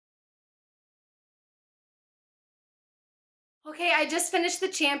Okay, I just finished the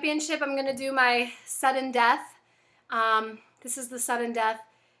championship. I'm gonna do my sudden death. This is the sudden death.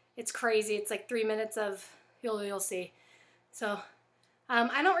 It's crazy. It's like 3 minutes of you'll see. So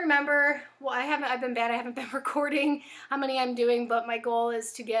I don't remember. Well, I've been bad. I haven't been recording how many I'm doing, but my goal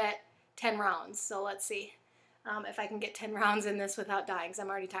is to get 10 rounds. So let's see if I can get 10 rounds in this without dying. Because I'm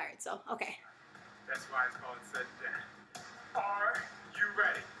already tired. So okay. That's why it's called sudden death. Are you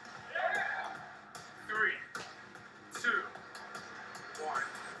ready? Yeah. 3, 2, 1,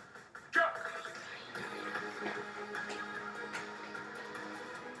 go!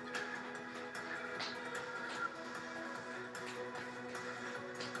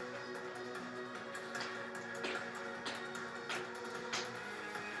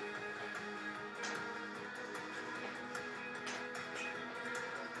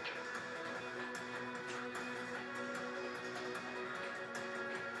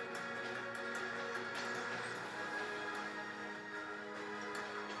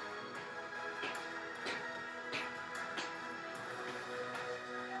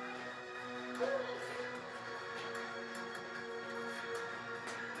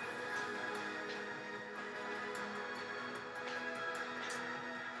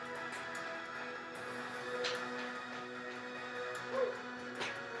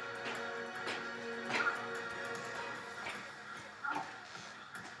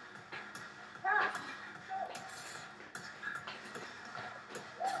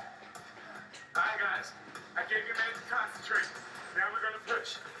 Alright guys, I gave you a minute to concentrate. Now we're gonna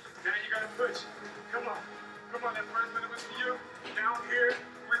push. Now you gotta push. Come on. Come on, that first minute was for you. Now here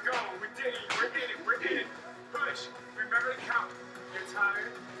we go. We're in it. We're in it. We're in it. Push. Remember to count. You're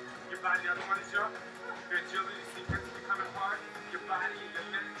tired. Your body doesn't want to jump. Your agility sequence is becoming hard. Your body and your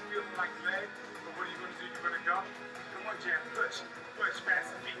legs feel like lead. But what are you gonna do? You're gonna go. Come on, Jam. Push. Push.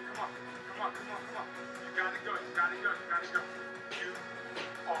 Fast and feet. Come on. Come on. Come on. Come on. You gotta go. You gotta go. You gotta go. You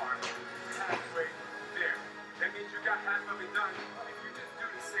are halfway there. That means you got half of it done. If you just do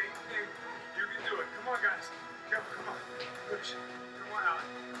the same thing, you can do it. Come on, guys. Go, come on. Push. Come on out.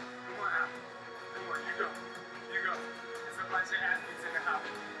 Come on out. Come on, you go. You go. There's a bunch of athletes in the house.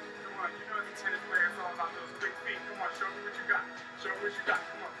 Come on, you know as a tennis player, it's all about those quick feet. Come on, show me what you got. Show me what you got.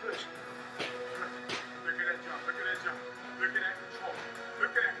 Come on, push. Look at that jump. Look at that jump. Look at that control.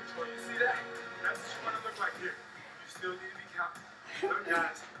 Look at that control. You see that? That's what you want to look like here. You still need to be counting. Look,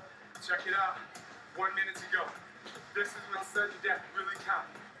 guys. Check it out. 1 minute to go. This is when sudden death really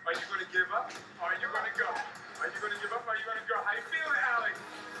counts. Are you going to give up? Or are you going to go? Are you going to give up? Or are you going to go? How you feeling, Alex?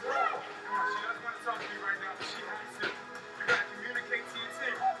 Come on, she doesn't want to talk to you right now, but she has to. You got to communicate to your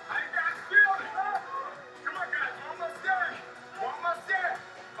team. How you guys feeling? Come on, guys. We're almost there. We're almost there.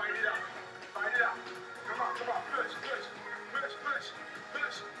 Fight it out. Fight it out. Come on, come on. Push, push, push, push,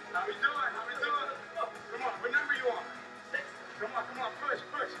 push. How we doing? How we doing? Come on. What number you on? Come on, push,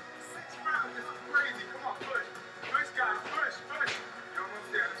 push. 6 rounds, this is crazy. Come on, push. Push, guys, push, push. You're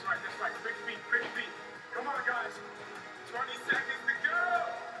almost there, that's right, that's right. Quick feet, quick feet. Come on, guys. 20 seconds to go.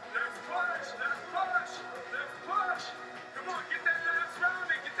 Let's push, let's push, let's push. Come on, get that last round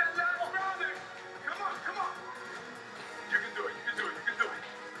in, get that last round in. Come on, come on. You can do it, you can do it, you can do it.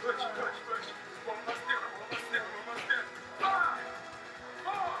 Push, push, push. We're almost there, we're almost there, we're almost there. 5,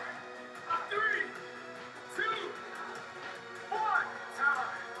 4, 3, 2, 1.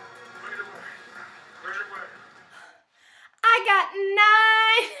 Time. Way to work. Way to work. I got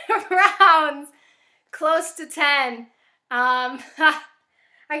 9 rounds, close to 10.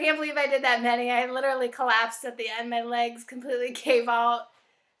 I can't believe I did that many. I literally collapsed at the end. My legs completely gave out.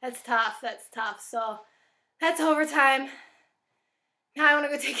 That's tough. That's tough. So that's overtime. Now I want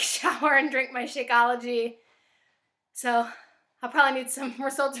to go take a shower and drink my Shakeology. So I'll probably need some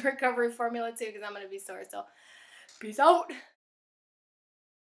results recovery formula too because I'm going to be sore. So peace out.